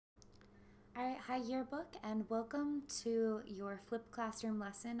Alright, hi Yearbook, and welcome to your flipped classroom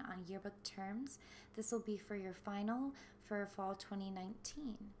lesson on yearbook terms. This will be for your final for fall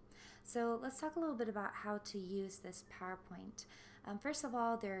 2019. So let's talk a little bit about how to use this PowerPoint. First of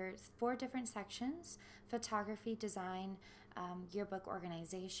all, there's 4 different sections: photography, design, yearbook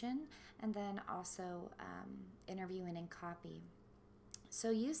organization, and then also interviewing and copy. So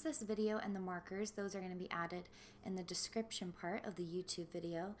use this video and the markers, those are going to be added in the description part of the YouTube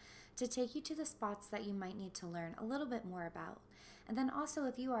video, to take you to the spots that you might need to learn a little bit more about. And then also,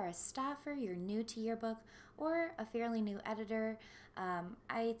 if you are a staffer, you're new to Yearbook, or a fairly new editor,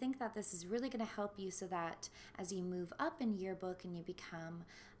 I think that this is really going to help you so that as you move up in Yearbook and you become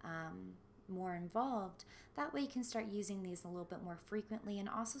more involved, that way you can start using these a little bit more frequently and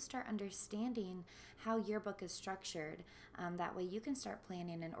also start understanding how Yearbook is structured. That way you can start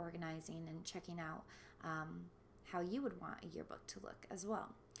planning and organizing and checking out how you would want a yearbook to look as well.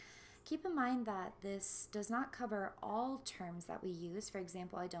 Keep in mind that this does not cover all terms that we use. For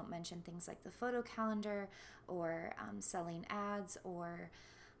example, I don't mention things like the photo calendar or selling ads or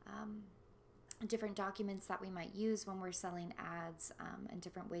different documents that we might use when we're selling ads, and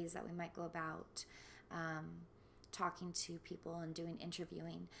different ways that we might go about talking to people and doing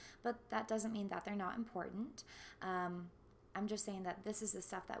interviewing. But that doesn't mean that they're not important. I'm just saying that this is the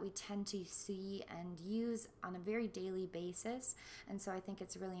stuff that we tend to see and use on a very daily basis, and so I think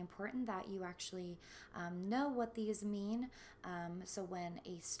it's really important that you actually know what these mean, so when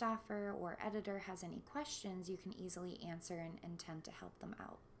a staffer or editor has any questions, you can easily answer and tend to help them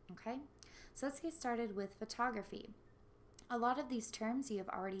out. Okay, so let's get started with photography. A lot of these terms you have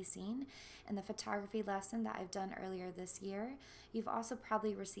already seen in the photography lesson that I've done earlier this year. You've also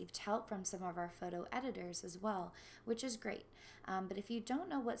probably received help from some of our photo editors as well, which is great. But if you don't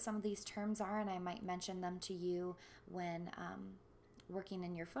know what some of these terms are, and I might mention them to you when working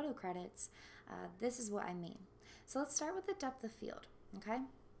in your photo credits, this is what I mean. So let's start with the depth of field, okay?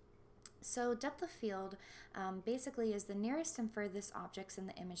 So depth of field basically is the nearest and furthest objects in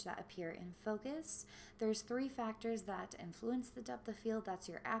the image that appear in focus. There's 3 factors that influence the depth of field. That's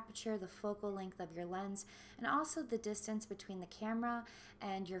your aperture, the focal length of your lens, and also the distance between the camera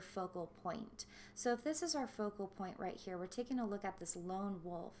and your focal point. So if this is our focal point right here, we're taking a look at this lone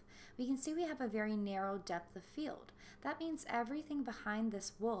wolf. We can see we have a very narrow depth of field. That means everything behind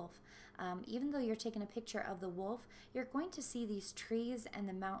this wolf, even though you're taking a picture of the wolf, you're going to see these trees and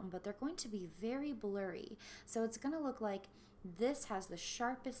the mountain, but they're going to be very blurry. So it's going to look like this has the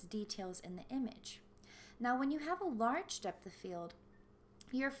sharpest details in the image. Now, when you have a large depth of field,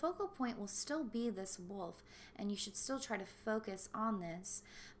 your focal point will still be this wolf, and you should still try to focus on this,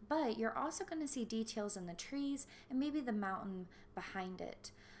 but you're also going to see details in the trees and maybe the mountain behind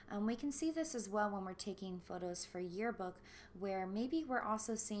it. We can see this as well when we're taking photos for Yearbook, where maybe we're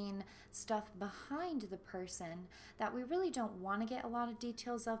also seeing stuff behind the person that we really don't want to get a lot of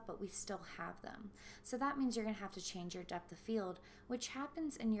details of, but we still have them. So that means you're going to have to change your depth of field, which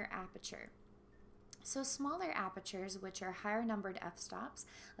happens in your aperture. So smaller apertures, which are higher numbered f-stops,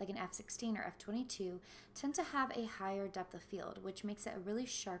 like an f16 or f22, tend to have a higher depth of field, which makes it a really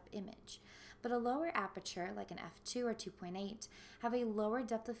sharp image. But a lower aperture, like an f2 or 2.8, have a lower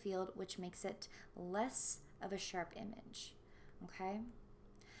depth of field, which makes it less of a sharp image. Okay?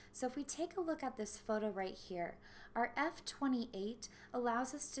 So if we take a look at this photo right here, our f28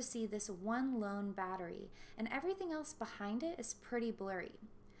 allows us to see this one lone battery, and everything else behind it is pretty blurry.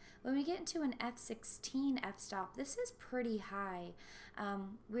 When we get into an f16 f-stop, this is pretty high.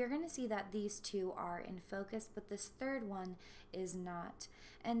 We're going to see that these 2 are in focus, but this third one is not.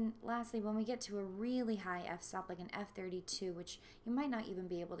 And lastly, when we get to a really high f-stop, like an f32, which you might not even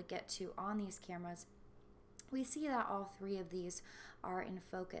be able to get to on these cameras, we see that all 3 of these are in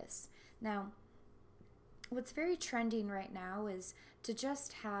focus. Now, what's very trending right now is to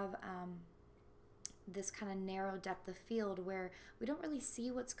just have this kind of narrow depth of field where we don't really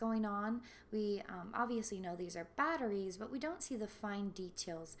see what's going on. We obviously know these are batteries, but we don't see the fine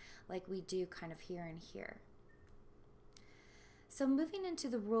details like we do kind of here and here. So moving into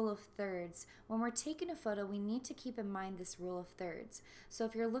the rule of thirds, when we're taking a photo, we need to keep in mind this rule of thirds. So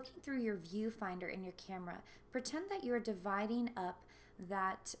if you're looking through your viewfinder in your camera, pretend that you're dividing up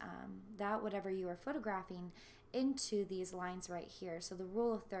that whatever you are photographing into these lines right here. So the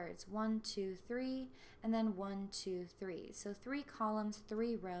rule of thirds, 1, 2, 3, and then 1, 2, 3. So 3 columns,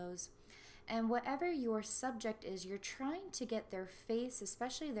 3 rows. And whatever your subject is, you're trying to get their face,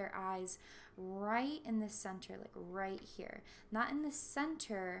 especially their eyes, right in the center, like right here. Not in the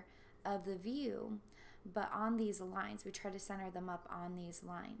center of the view, but on these lines. We try to center them up on these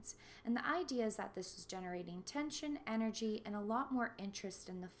lines. And the idea is that this is generating tension, energy, and a lot more interest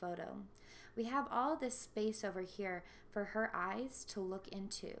in the photo. We have all this space over here for her eyes to look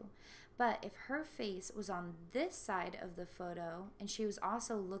into. But if her face was on this side of the photo and she was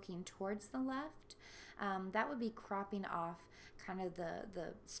also looking towards the left, that would be cropping off kind of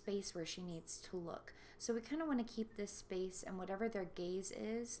the space where she needs to look. So we kind of want to keep this space, and whatever their gaze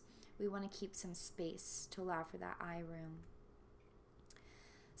is, we want to keep some space to allow for that eye room.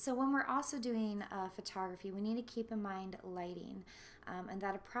 So when we're also doing photography, we need to keep in mind lighting, and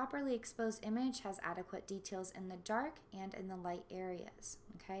that a properly exposed image has adequate details in the dark and in the light areas,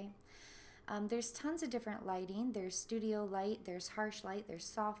 okay? There's tons of different lighting. There's studio light, there's harsh light, there's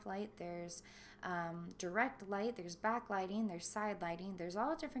soft light, there's direct light, there's backlighting, there's side lighting. There's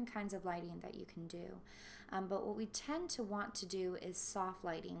all different kinds of lighting that you can do. But what we tend to want to do is soft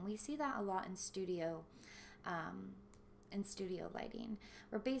lighting. We see that a lot in studio lighting,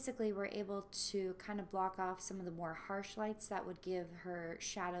 where basically we're able to kind of block off some of the more harsh lights that would give her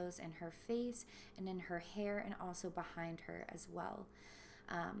shadows in her face and in her hair and also behind her as well.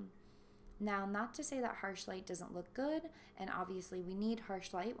 Now, not to say that harsh light doesn't look good, and obviously we need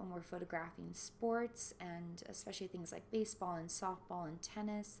harsh light when we're photographing sports, and especially things like baseball and softball and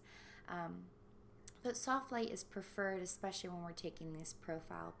tennis. But soft light is preferred, especially when we're taking these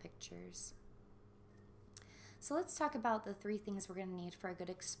profile pictures. So let's talk about the 3 things we're going to need for a good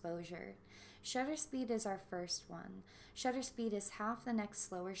exposure. Shutter speed is our first one. Shutter speed is half the next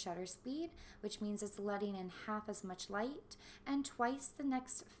slower shutter speed, which means it's letting in half as much light, and twice the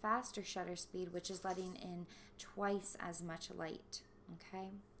next faster shutter speed, which is letting in twice as much light, okay?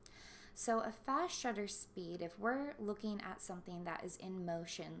 So a fast shutter speed, if we're looking at something that is in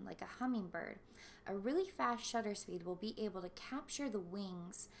motion, like a hummingbird, a really fast shutter speed will be able to capture the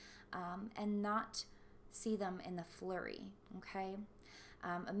wings and not see them in the flurry, okay?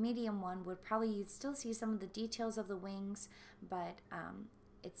 A medium one would probably, you'd still see some of the details of the wings, but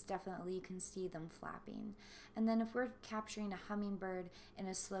it's definitely, you can see them flapping. And then if we're capturing a hummingbird in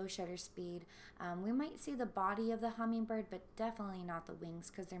a slow shutter speed, we might see the body of the hummingbird, but definitely not the wings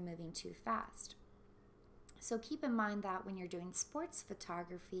because they're moving too fast. So keep in mind that when you're doing sports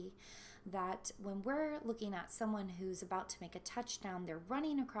photography, that when we're looking at someone who's about to make a touchdown, they're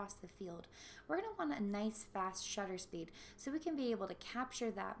running across the field, we're going to want a nice fast shutter speed so we can be able to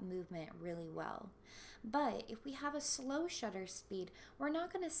capture that movement really well. But if we have a slow shutter speed, we're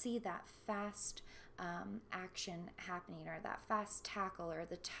not going to see that fast action happening, or that fast tackle or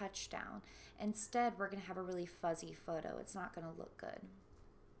the touchdown. Instead, we're going to have a really fuzzy photo. It's not going to look good.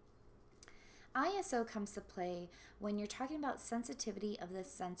 ISO comes to play when you're talking about sensitivity of the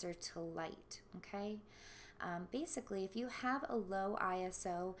sensor to light, okay? Basically, if you have a low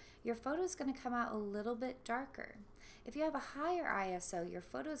ISO, your photo is going to come out a little bit darker. If you have a higher ISO, your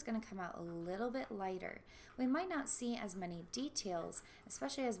photo is going to come out a little bit lighter. We might not see as many details,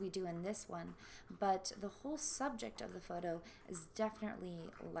 especially as we do in this one, but the whole subject of the photo is definitely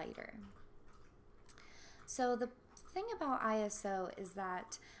lighter. So the thing about ISO is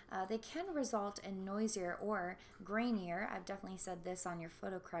that they can result in noisier or grainier, I've definitely said this on your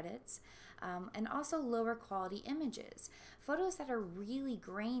photo credits, and also lower quality images. Photos that are really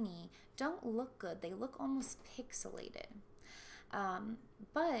grainy don't look good. They look almost pixelated.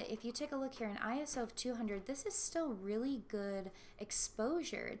 But if you take a look here, an ISO of 200, this is still really good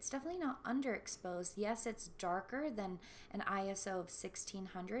exposure. It's definitely not underexposed. Yes, it's darker than an ISO of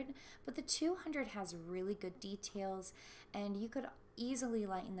 1600, but the 200 has really good details, and you could easily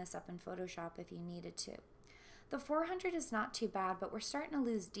lighten this up in Photoshop if you needed to. The 400 is not too bad, but we're starting to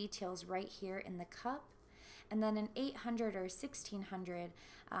lose details right here in the cup. And then an 800 or 1600,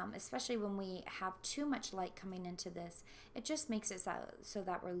 especially when we have too much light coming into this, it just makes it so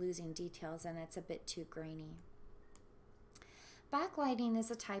that we're losing details and it's a bit too grainy. Backlighting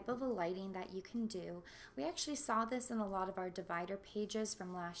is a type of a lighting that you can do. We actually saw this in a lot of our divider pages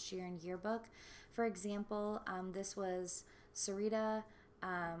from last year in Yearbook. For example, this was Sarita,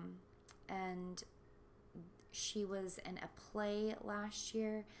 and she was in a play last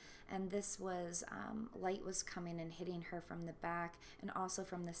year, and this was light was coming and hitting her from the back and also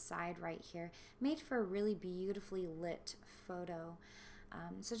from the side right here, made for a really beautifully lit photo.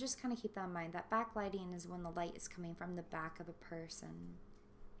 So just kind of keep that in mind, that backlighting is when the light is coming from the back of a person.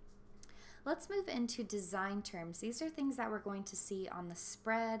 Let's move into design terms. These are things that we're going to see on the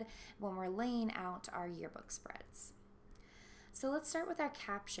spread when we're laying out our yearbook spreads. So let's start with our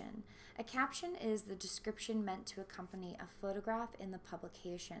caption. A caption is the description meant to accompany a photograph in the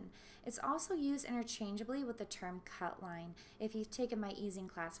publication. It's also used interchangeably with the term cut line. If you've taken my easing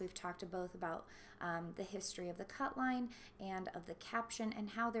class, we've talked both about the history of the cut line and of the caption and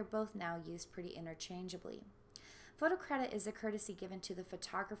how they're both now used pretty interchangeably. Photo credit is a courtesy given to the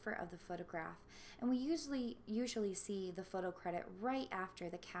photographer of the photograph, and we usually see the photo credit right after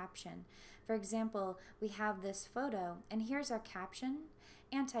the caption. For example, we have this photo, and here's our caption: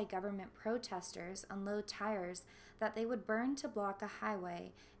 anti-government protesters unload tires that they would burn to block a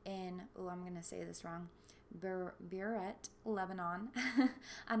highway in, I'm going to say this wrong, Beirut, Lebanon,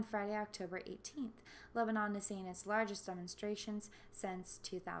 on Friday, October 18th. Lebanon is seeing its largest demonstrations since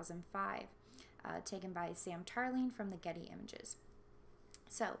 2005. Taken by Sam Tarling from the Getty Images.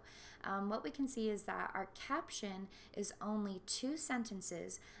 So what we can see is that our caption is only 2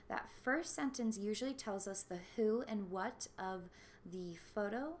 sentences. That first sentence usually tells us the who and what of the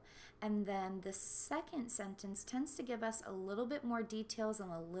photo, and then the second sentence tends to give us a little bit more details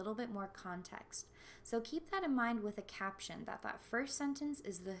and a little bit more context. So keep that in mind with a caption, that first sentence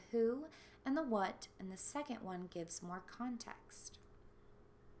is the who and the what, and the second one gives more context.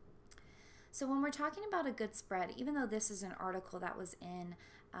 So when we're talking about a good spread, even though this is an article that was in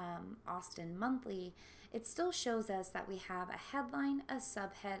Austin Monthly, it still shows us that we have a headline, a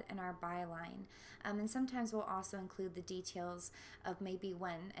subhead, and our byline. And sometimes we'll also include the details of maybe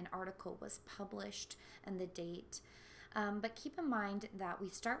when an article was published and the date. But keep in mind that we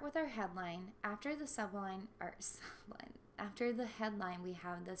start with our headline. After the after the headline, we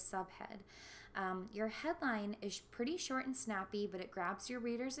have the subhead. Your headline is pretty short and snappy, but it grabs your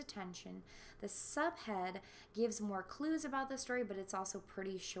reader's attention. The subhead gives more clues about the story, but it's also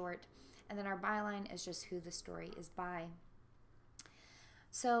pretty short. And then our byline is just who the story is by.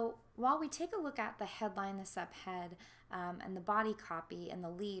 So while we take a look at the headline, the subhead, and the body copy and the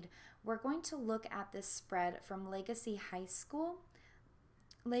lead, we're going to look at this spread from Legacy High School.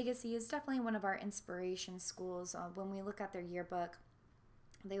 Legacy is definitely one of our inspiration schools. When we look at their yearbook,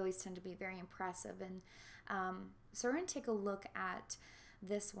 they always tend to be very impressive. And so we're going to take a look at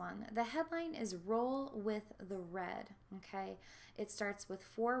this one. The headline is Roll with the Red, okay? It starts with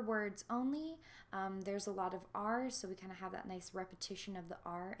 4 words only. There's a lot of R's, so we kind of have that nice repetition of the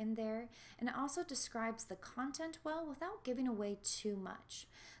R in there. And it also describes the content well without giving away too much.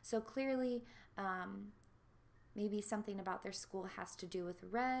 So clearly, maybe something about their school has to do with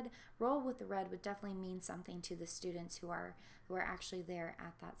red. Roll with the Red would definitely mean something to the students who are actually there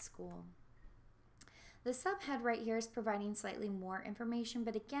at that school. The subhead right here is providing slightly more information,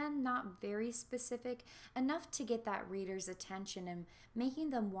 but again, not very specific, enough to get that reader's attention and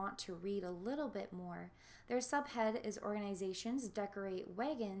making them want to read a little bit more. Their subhead is Organizations Decorate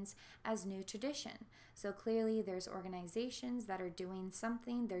Wagons as New Tradition. So clearly there's organizations that are doing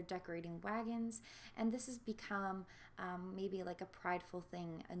something, they're decorating wagons, and this has become maybe like a prideful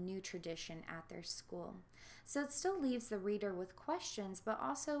thing, a new tradition at their school. So it still leaves the reader with questions, but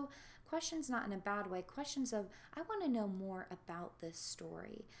also questions not in a bad way, questions of, I want to know more about this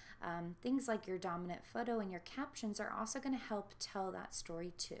story. Things like your dominant photo and your captions are also going to help tell that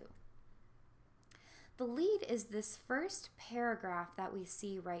story too. The lead is this first paragraph that we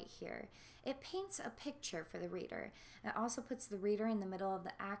see right here. It paints a picture for the reader. It also puts the reader in the middle of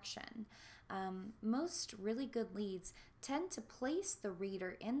the action. Most really good leads tend to place the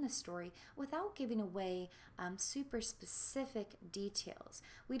reader in the story without giving away super specific details.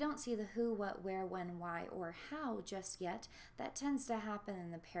 We don't see the who, what, where, when, why, or how just yet. That tends to happen in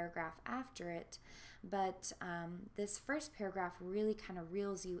the paragraph after it. But this first paragraph really kind of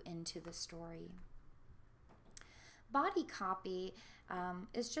reels you into the story. Body copy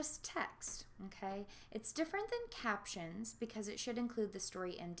is just text, okay? It's different than captions because it should include the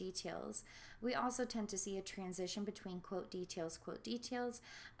story and details. We also tend to see a transition between quote details,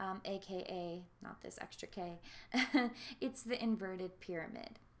 aka, not this extra K, it's the inverted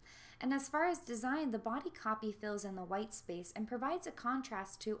pyramid. And as far as design, the body copy fills in the white space and provides a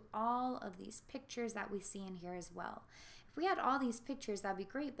contrast to all of these pictures that we see in here as well. If we had all these pictures, that'd be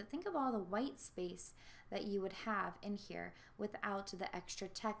great, but think of all the white space that you would have in here without the extra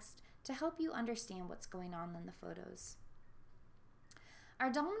text to help you understand what's going on in the photos. Our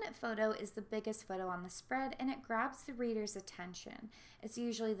dominant photo is the biggest photo on the spread, and it grabs the reader's attention. It's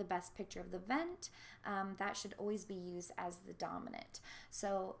usually the best picture of the event. That should always be used as the dominant.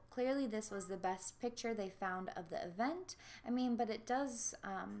 So clearly this was the best picture they found of the event. I mean, but it does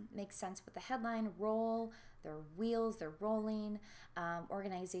make sense with the headline, Roll their wheels, they're rolling.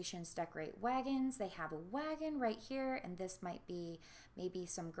 Organizations decorate wagons. They have a wagon right here, and this might be maybe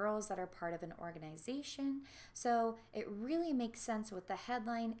some girls that are part of an organization. So it really makes sense with the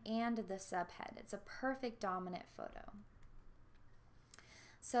headline and the subhead. It's a perfect dominant photo.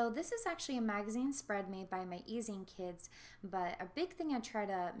 So this is actually a magazine spread made by my easing kids, but a big thing I try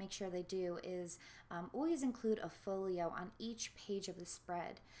to make sure they do is always include a folio on each page of the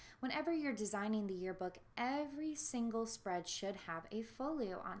spread. Whenever you're designing the yearbook, every single spread should have a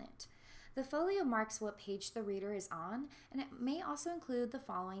folio on it. The folio marks what page the reader is on, and it may also include the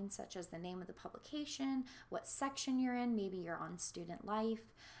following, such as the name of the publication, what section you're in, maybe you're on student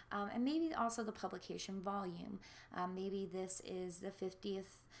life, and maybe also the publication volume. Maybe this is the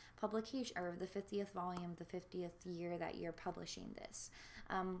 50th publication, or the 50th volume, the 50th year that you're publishing this.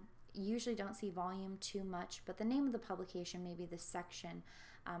 You usually don't see volume too much, but the name of the publication, maybe the section,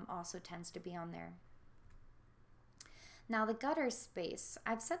 also tends to be on there. Now the gutter space,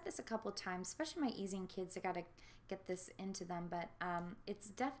 I've said this a couple times, especially my easing kids, I gotta get this into them, but it's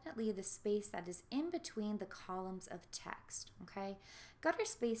definitely the space that is in between the columns of text, okay? Gutter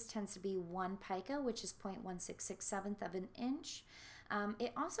space tends to be 1 pica, which is 0.1667 of an inch.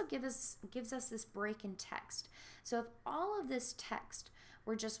 It also gives us this break in text. So if all of this text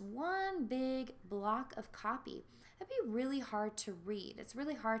were just one big block of copy, it'd be really hard to read. It's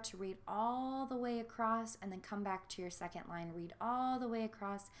really hard to read all the way across and then come back to your second line, read all the way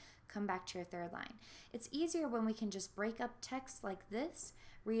across, come back to your third line. It's easier when we can just break up text like this,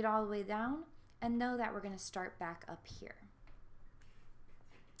 read all the way down, and know that we're going to start back up here.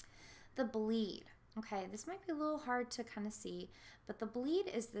 The bleed. Okay, this might be a little hard to kind of see, but the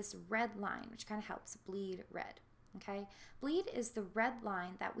bleed is this red line, which kind of helps bleed red. Okay, bleed is the red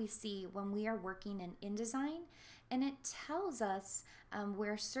line that we see when we are working in InDesign, and it tells us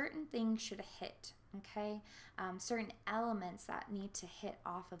where certain things should hit, okay? Certain elements that need to hit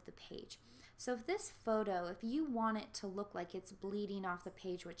off of the page. So if this photo, if you want it to look like it's bleeding off the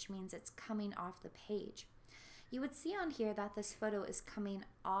page, which means it's coming off the page, you would see on here that this photo is coming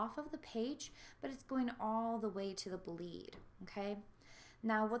off of the page, but it's going all the way to the bleed, okay?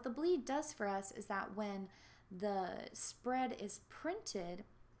 Now what the bleed does for us is that when the spread is printed,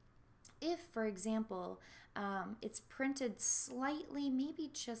 if, for example, it's printed slightly, maybe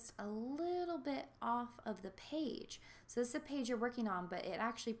just a little bit off of the page. So this is the page you're working on, but it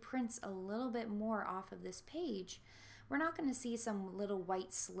actually prints a little bit more off of this page. We're not going to see some little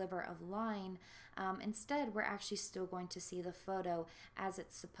white sliver of line. Instead, we're actually still going to see the photo as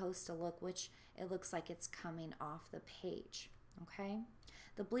it's supposed to look, which it looks like it's coming off the page, okay?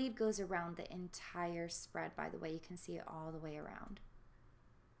 The bleed goes around the entire spread, by the way. You can see it all the way around.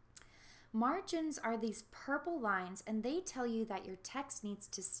 Margins are these purple lines, and they tell you that your text needs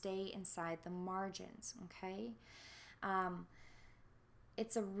to stay inside the margins, okay?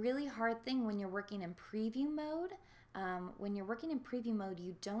 It's a really hard thing when you're working in preview mode. When you're working in preview mode,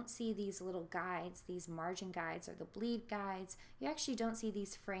 you don't see these little guides, these margin guides or the bleed guides. You actually don't see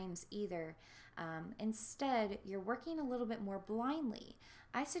these frames either. Instead, you're working a little bit more blindly.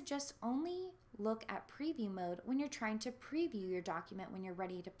 I suggest only look at preview mode when you're trying to preview your document, when you're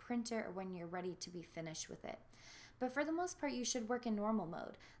ready to print it or when you're ready to be finished with it. But for the most part, you should work in normal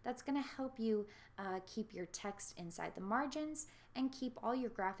mode. That's going to help you keep your text inside the margins and keep all your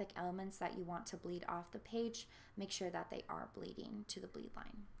graphic elements that you want to bleed off the page. Make sure that they are bleeding to the bleed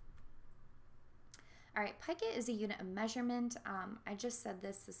line. All right, pica is a unit of measurement. I just said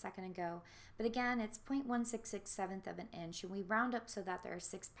this a second ago, but again, it's 0.1667 of an inch, and we round up so that there are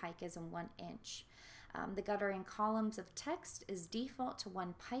 6 picas in 1 inch. The guttering columns of text is default to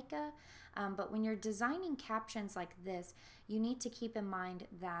 1 pica, but when you're designing captions like this, you need to keep in mind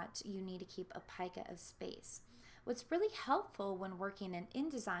that you need to keep a pica of space. What's really helpful when working in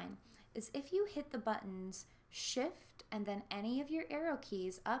InDesign is if you hit the buttons Shift and then any of your arrow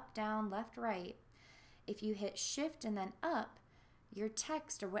keys, up, down, left, right, if you hit Shift and then up, your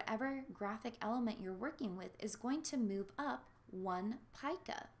text or whatever graphic element you're working with is going to move up 1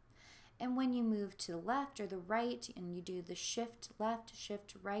 pica. And when you move to the left or the right and you do the shift left,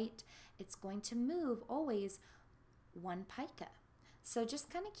 shift right, it's going to move always 1 pica. So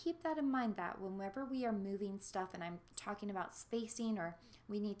just kind of keep that in mind, that whenever we are moving stuff and I'm talking about spacing or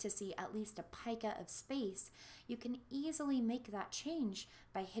we need to see at least a pica of space, you can easily make that change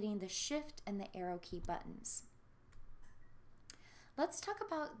by hitting the shift and the arrow key buttons. Let's talk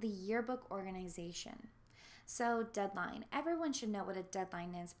about the yearbook organization. So deadline. Everyone should know what a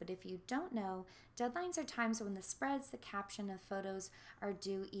deadline is, but if you don't know, deadlines are times when the spreads, the caption of photos are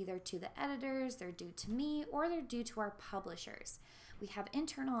due either to the editors, they're due to me, or they're due to our publishers. we have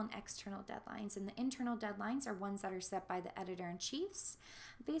internal and external deadlines, and the internal deadlines are ones that are set by the editor-in-chiefs,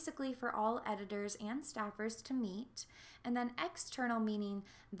 basically for all editors and staffers to meet. And then external, meaning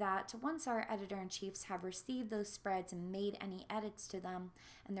that once our editor-in-chiefs have received those spreads and made any edits to them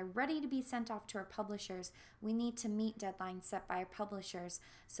and they're ready to be sent off to our publishers, we need to meet deadlines set by our publishers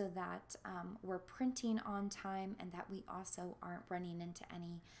so that we're printing on time and that we also aren't running into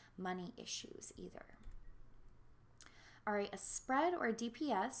any money issues either. All right, a spread, or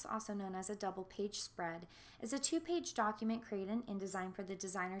DPS, also known as a double-page spread, is a two-page document created in InDesign for the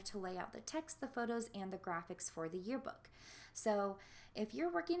designer to lay out the text, the photos, and the graphics for the yearbook. So if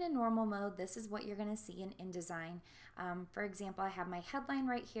you're working in normal mode, this is what you're going to see in InDesign. For example, I have my headline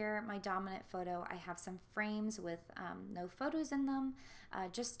right here, my dominant photo. I have some frames with no photos in them,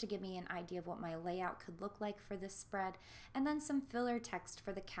 just to give me an idea of what my layout could look like for this spread, and then some filler text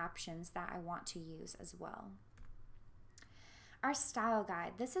for the captions that I want to use as well. Our style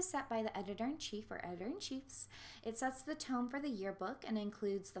guide. This is set by the editor-in-chief or editor-in-chiefs. It sets the tone for the yearbook and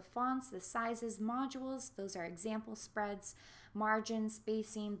includes the fonts, the sizes, modules, those are example spreads, margins,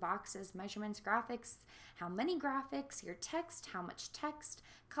 spacing, boxes, measurements, graphics, how many graphics, your text, how much text,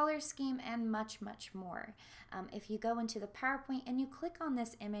 color scheme, and much, much more. If you go into the PowerPoint and you click on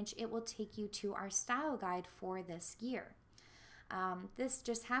this image, it will take you to our style guide for this year. This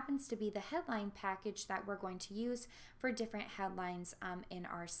just happens to be the headline package that we're going to use for different headlines in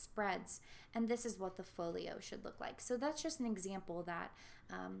our spreads, and this is what the folio should look like. So that's just an example that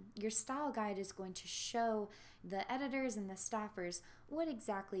your style guide is going to show the editors and the staffers what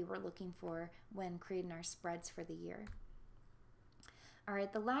exactly we're looking for when creating our spreads for the year. All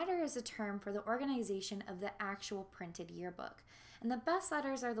right, the ladder is a term for the organization of the actual printed yearbook, and the best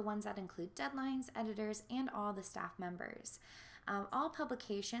ladders are the ones that include deadlines, editors, and all the staff members. All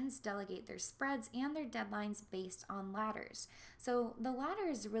publications delegate their spreads and their deadlines based on ladders. So the ladder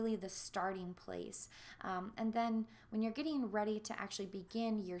is really the starting place. And then when you're getting ready to actually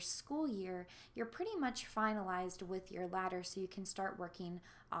begin your school year, you're pretty much finalized with your ladder so you can start working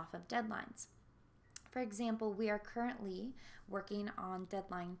off of deadlines. For example, we are currently working on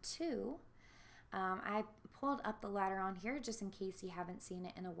deadline 2. I pulled up the ladder on here just in case you haven't seen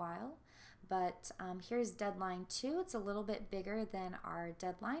it in a while. But here's deadline 2. It's a little bit bigger than our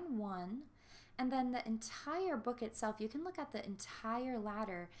deadline 1. And then the entire book itself, you can look at the entire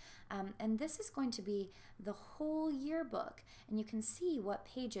ladder. And this is going to be the whole yearbook. And you can see what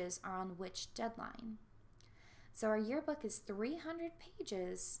pages are on which deadline. So our yearbook is 300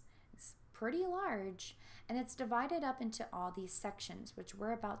 pages. It's pretty large. And it's divided up into all these sections, which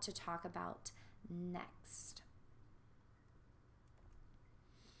we're about to talk about next.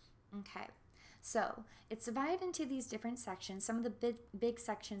 Okay, so it's divided into these different sections. Some of the big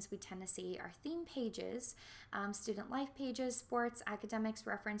sections we tend to see are theme pages, student life pages, sports, academics,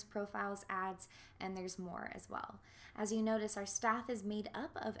 reference, profiles, ads, and there's more as well. As you notice, our staff is made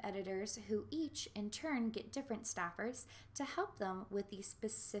up of editors who each in turn get different staffers to help them with these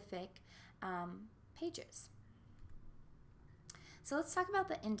specific pages. So let's talk about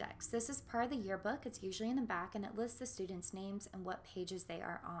the index. This is part of the yearbook. It's usually in the back, and it lists the students' names and what pages they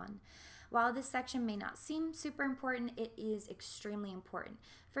are on. While this section may not seem super important, it is extremely important.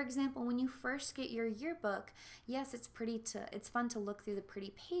 For example, when you first get your yearbook, yes, it's fun to look through the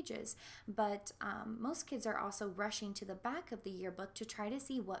pretty pages, but most kids are also rushing to the back of the yearbook to try to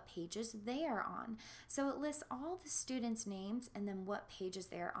see what pages they are on. So it lists all the students' names and then what pages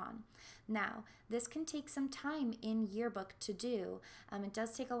they are on. Now, this can take some time in yearbook to do. It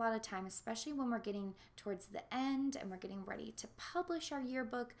does take a lot of time, especially when we're getting towards the end and we're getting ready to publish our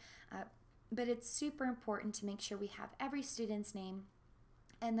yearbook. But it's super important to make sure we have every student's name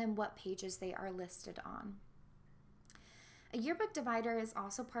and then what pages they are listed on. A yearbook divider is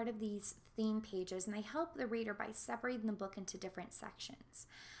also part of these theme pages, and they help the reader by separating the book into different sections.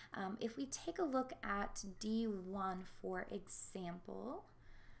 If we take a look at D1, for example,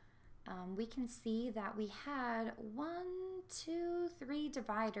 we can see that we had 1, 2, 3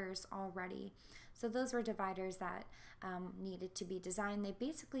 dividers already. So those were dividers that needed to be designed. They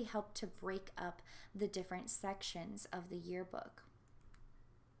basically help to break up the different sections of the yearbook.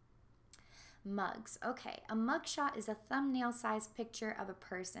 Mugs. Okay, a mug shot is a thumbnail-sized picture of a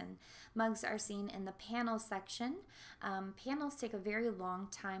person. Mugs are seen in the panel section. Panels take a very long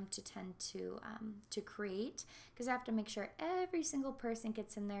time to tend to create because you have to make sure every single person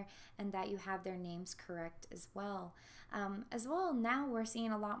gets in there and that you have their names correct as well. Now we're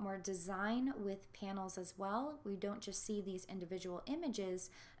seeing a lot more design with panels as well. We don't just see these individual images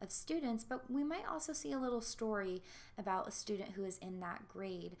of students, but we might also see a little story about a student who is in that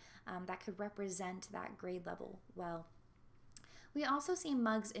grade that could represent that grade level well. We also see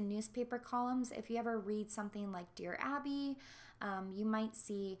mugs in newspaper columns. If you ever read something like Dear Abby, you might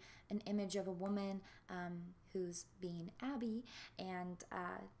see an image of a woman who's being Abby, and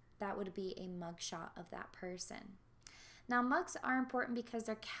that would be a mugshot of that person. Now, mugs are important because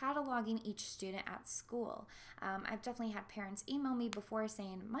they're cataloging each student at school. I've definitely had parents email me before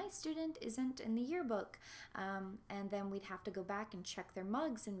saying, my student isn't in the yearbook. And then we'd have to go back and check their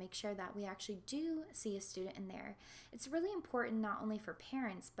mugs and make sure that we actually do see a student in there. It's really important not only for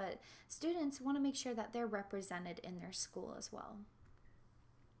parents, but students want to make sure that they're represented in their school as well.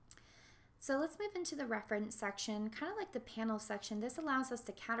 So let's move into the reference section, kind of like the panel section. This allows us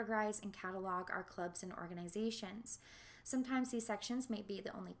to categorize and catalog our clubs and organizations. Sometimes these sections may be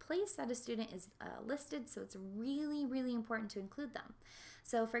the only place that a student is listed, so it's really, really important to include them.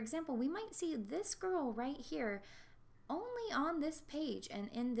 So for example, we might see this girl right here only on this page and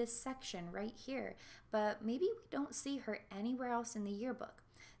in this section right here, but maybe we don't see her anywhere else in the yearbook.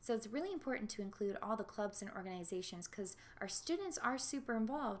 So it's really important to include all the clubs and organizations because our students are super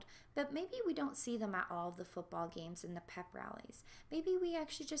involved, but maybe we don't see them at all of the football games and the pep rallies. Maybe we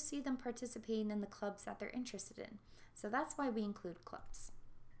actually just see them participating in the clubs that they're interested in. So that's why we include clubs.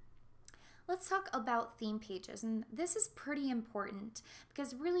 Let's talk about theme pages, and this is pretty important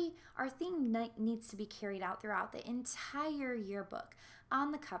because really our theme needs to be carried out throughout the entire yearbook.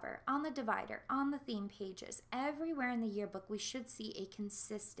 On the cover, on the divider, on the theme pages, everywhere in the yearbook we should see a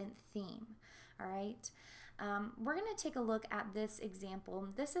consistent theme, all right? We're going to take a look at this example.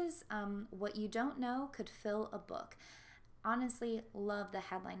 This is what you don't know could fill a book. Honestly, love the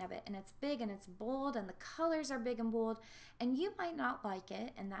headline of it, and it's big and it's bold and the colors are big and bold, and you might not like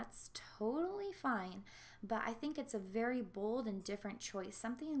it, and that's totally fine, but I think it's a very bold and different choice,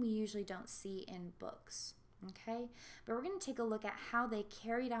 something we usually don't see in books. Okay, but we're going to take a look at how they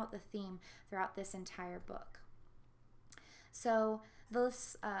carried out the theme throughout this entire book. So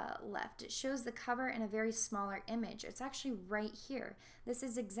this left, it shows the cover in a very smaller image. It's actually right here. This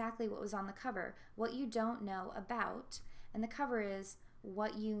is exactly what was on the cover, what you don't know about. And the cover is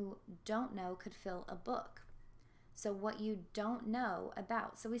what you don't know could fill a book. So what you don't know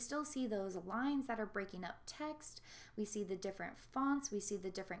about. So we still see those lines that are breaking up text. We see the different fonts. We see the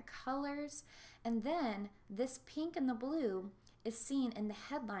different colors. And then this pink and the blue is seen in the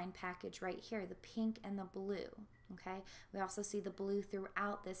headline package right here, the pink and the blue. Okay. We also see the blue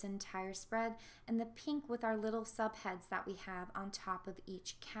throughout this entire spread and the pink with our little subheads that we have on top of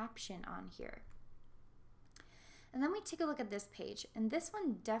each caption on here. And then we take a look at this page, and this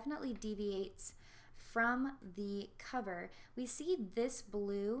one definitely deviates from the cover. We see this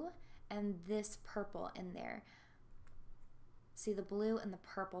blue and this purple in there. See the blue and the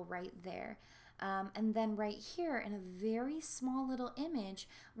purple right there. And then right here in a very small little image,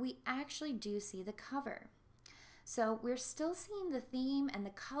 we actually do see the cover. So we're still seeing the theme and the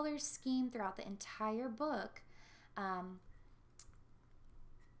color scheme throughout the entire book.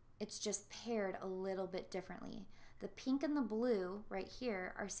 It's just paired a little bit differently. The pink and the blue right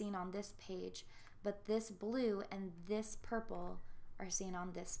here are seen on this page, but this blue and this purple are seen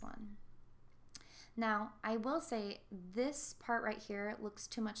on this one. Now, I will say this part right here looks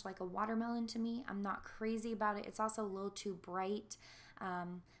too much like a watermelon to me. I'm not crazy about it. It's also a little too bright.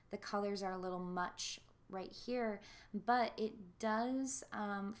 The colors are a little much right here, but it does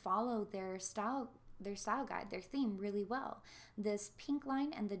follow their style guide, their theme really well. This pink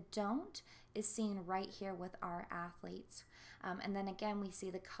line and the don't is seen right here with our athletes. And then again, we see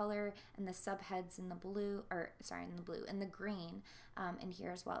the color and the subheads in the blue, in the green in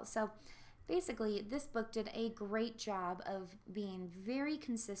here as well. So basically, this book did a great job of being very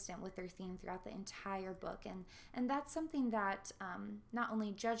consistent with their theme throughout the entire book. And that's something that not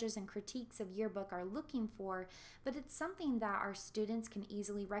only judges and critiques of yearbook are looking for, but it's something that our students can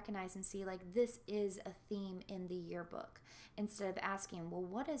easily recognize and see, like, this is a theme in the yearbook. Instead of asking, well,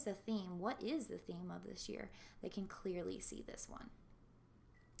 what is the theme? What is the theme of this year? They can clearly see this one.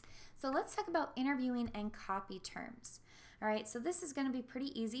 So let's talk about interviewing and copy terms. All right, so this is going to be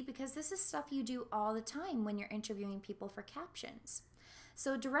pretty easy because this is stuff you do all the time when you're interviewing people for captions.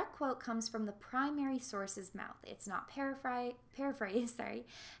 So direct quote comes from the primary source's mouth. It's not paraphrase,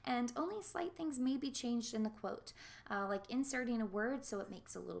 and only slight things may be changed in the quote, like inserting a word so it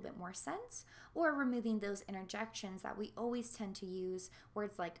makes a little bit more sense, or removing those interjections that we always tend to use,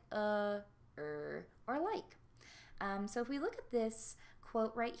 words like or like. So if we look at this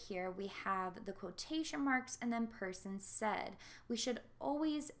quote right here, we have the quotation marks and then person said. We should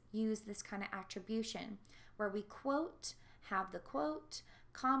always use this kind of attribution where we quote, have the quote,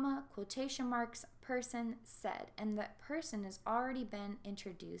 comma, quotation marks, person said, and that person has already been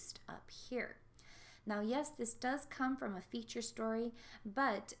introduced up here. Now, yes, this does come from a feature story,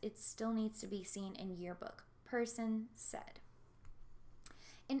 but it still needs to be seen in yearbook. Person said.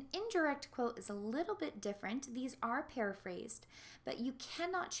 An indirect quote is a little bit different. These are paraphrased, but you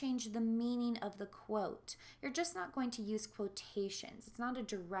cannot change the meaning of the quote. You're just not going to use quotations. It's not a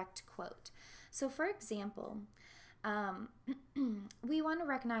direct quote. So for example, we want to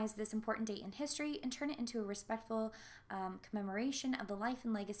recognize this important date in history and turn it into a respectful commemoration of the life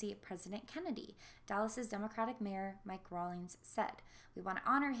and legacy of President Kennedy, Dallas's Democratic Mayor Mike Rawlings said. We want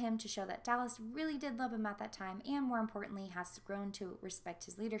to honor him to show that Dallas really did love him at that time and, more importantly, has grown to respect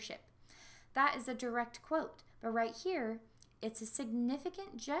his leadership. That is a direct quote, but right here, it's a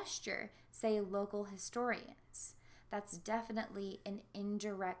significant gesture, say local historians. That's definitely an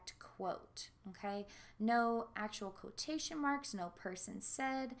indirect quote, okay? No actual quotation marks, no person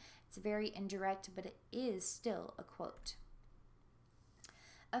said. It's very indirect, but it is still a quote.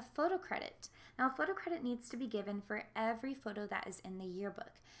 A photo credit. Now, a photo credit needs to be given for every photo that is in the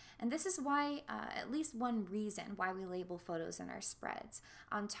yearbook. And this is why, at least one reason why we label photos in our spreads,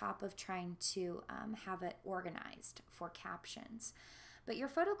 on top of trying to have it organized for captions. But your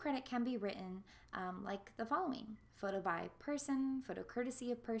photo credit can be written like the following: photo by person, photo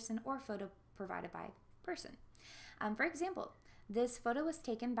courtesy of person, or photo provided by person. For example, this photo was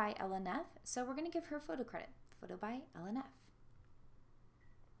taken by LNF, so we're going to give her photo credit, photo by LNF.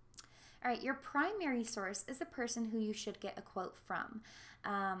 All right, your primary source is the person who you should get a quote from,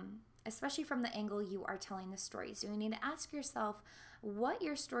 especially from the angle you are telling the story. So you need to ask yourself what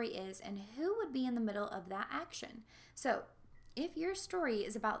your story is and who would be in the middle of that action. So if your story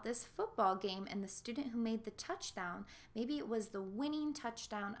is about this football game and the student who made the touchdown, maybe it was the winning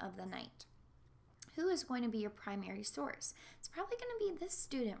touchdown of the night. Who is going to be your primary source? It's probably going to be this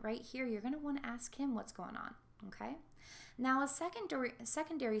student right here. You're going to want to ask him what's going on, okay? Now, a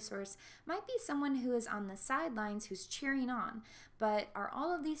secondary source might be someone who is on the sidelines who's cheering on, but are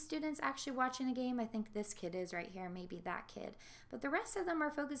all of these students actually watching a game? I think this kid is right here, maybe that kid, but the rest of them are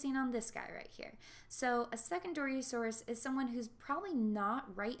focusing on this guy right here. So a secondary source is someone who's probably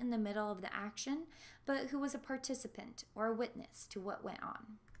not right in the middle of the action, but who was a participant or a witness to what went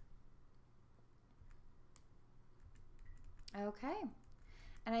on. Okay,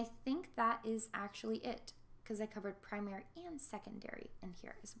 and I think that is actually it, because I covered primary and secondary in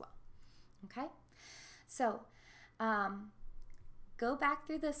here as well. Okay, so go back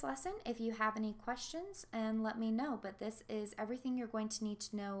through this lesson if you have any questions and let me know, but this is everything you're going to need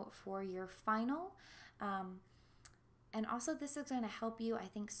to know for your final. And also this is going to help you, I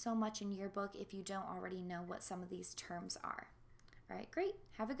think, so much in yearbook if you don't already know what some of these terms are. All right, great.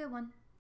 Have a good one.